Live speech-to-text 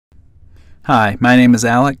Hi, my name is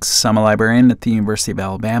Alex. I'm a librarian at the University of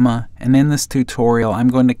Alabama, and in this tutorial I'm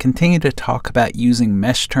going to continue to talk about using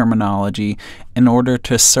MeSH terminology in order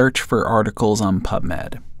to search for articles on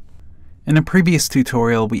PubMed. In a previous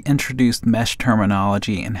tutorial we introduced MeSH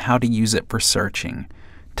terminology and how to use it for searching.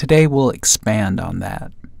 Today we'll expand on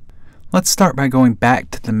that. Let's start by going back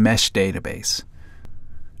to the MeSH database.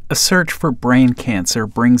 A search for brain cancer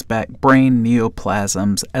brings back brain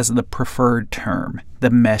neoplasms as the preferred term, the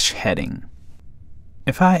MeSH heading.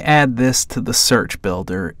 If I add this to the search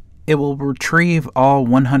builder, it will retrieve all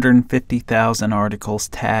 150,000 articles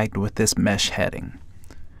tagged with this MeSH heading.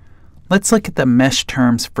 Let's look at the MeSH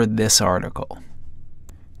terms for this article.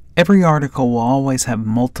 Every article will always have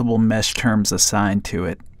multiple MeSH terms assigned to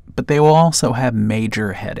it, but they will also have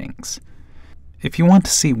major headings. If you want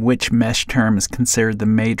to see which MeSH term is considered the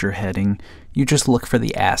major heading, you just look for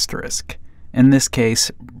the asterisk. In this case,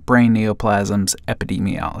 brain neoplasms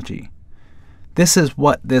epidemiology. This is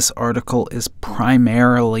what this article is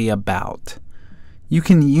primarily about. You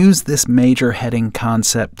can use this major heading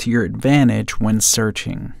concept to your advantage when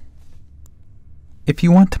searching. If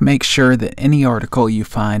you want to make sure that any article you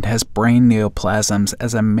find has brain neoplasms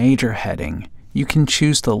as a major heading, you can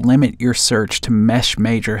choose to limit your search to MeSH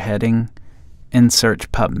major heading and search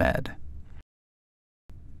PubMed.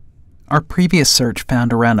 Our previous search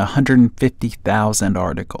found around 150,000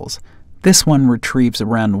 articles. This one retrieves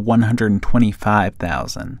around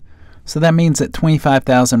 125,000. So that means that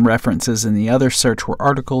 25,000 references in the other search were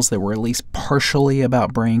articles that were at least partially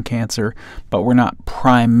about brain cancer, but were not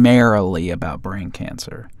primarily about brain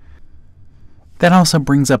cancer. That also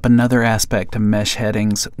brings up another aspect of MeSH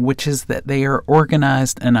headings, which is that they are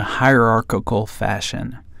organized in a hierarchical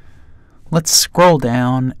fashion. Let's scroll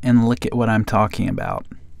down and look at what I'm talking about.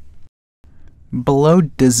 Below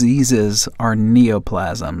diseases are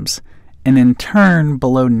neoplasms, and in turn,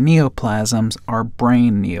 below neoplasms are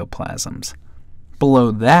brain neoplasms.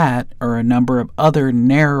 Below that are a number of other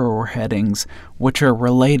narrower headings which are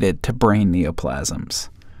related to brain neoplasms.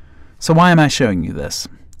 So why am I showing you this?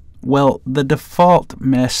 Well, the default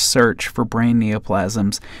MeSH search for brain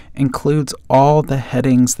neoplasms includes all the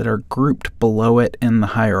headings that are grouped below it in the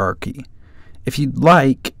hierarchy. If you'd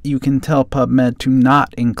like, you can tell PubMed to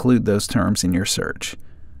not include those terms in your search.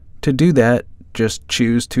 To do that, just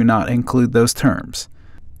choose to not include those terms.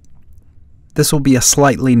 This will be a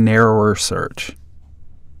slightly narrower search.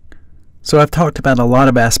 So I've talked about a lot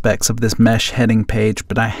of aspects of this MeSH heading page,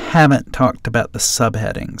 but I haven't talked about the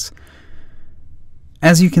subheadings.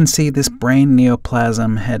 As you can see, this brain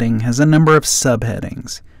neoplasm heading has a number of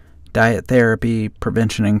subheadings: diet therapy,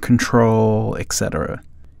 prevention and control, etc.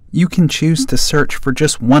 You can choose to search for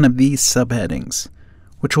just one of these subheadings,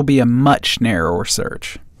 which will be a much narrower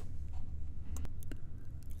search.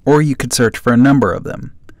 Or you could search for a number of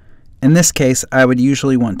them. In this case, I would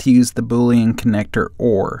usually want to use the Boolean connector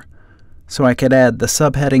OR, so I could add the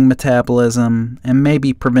subheading metabolism and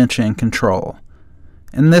maybe prevention and control.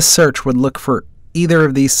 And this search would look for either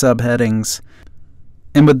of these subheadings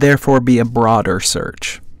and would therefore be a broader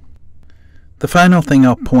search. The final thing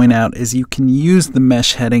I'll point out is you can use the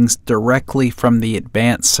MeSH headings directly from the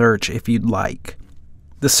advanced search if you'd like.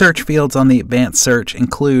 The search fields on the advanced search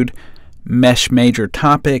include MeSH major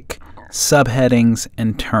topic, subheadings,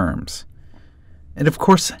 and terms. It of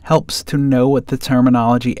course helps to know what the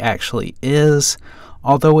terminology actually is,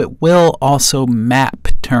 although it will also map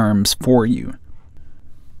terms for you.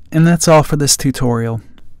 And that's all for this tutorial.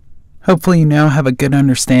 Hopefully you now have a good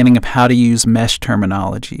understanding of how to use MeSH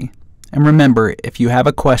terminology. And remember, if you have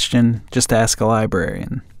a question, just ask a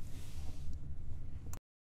librarian.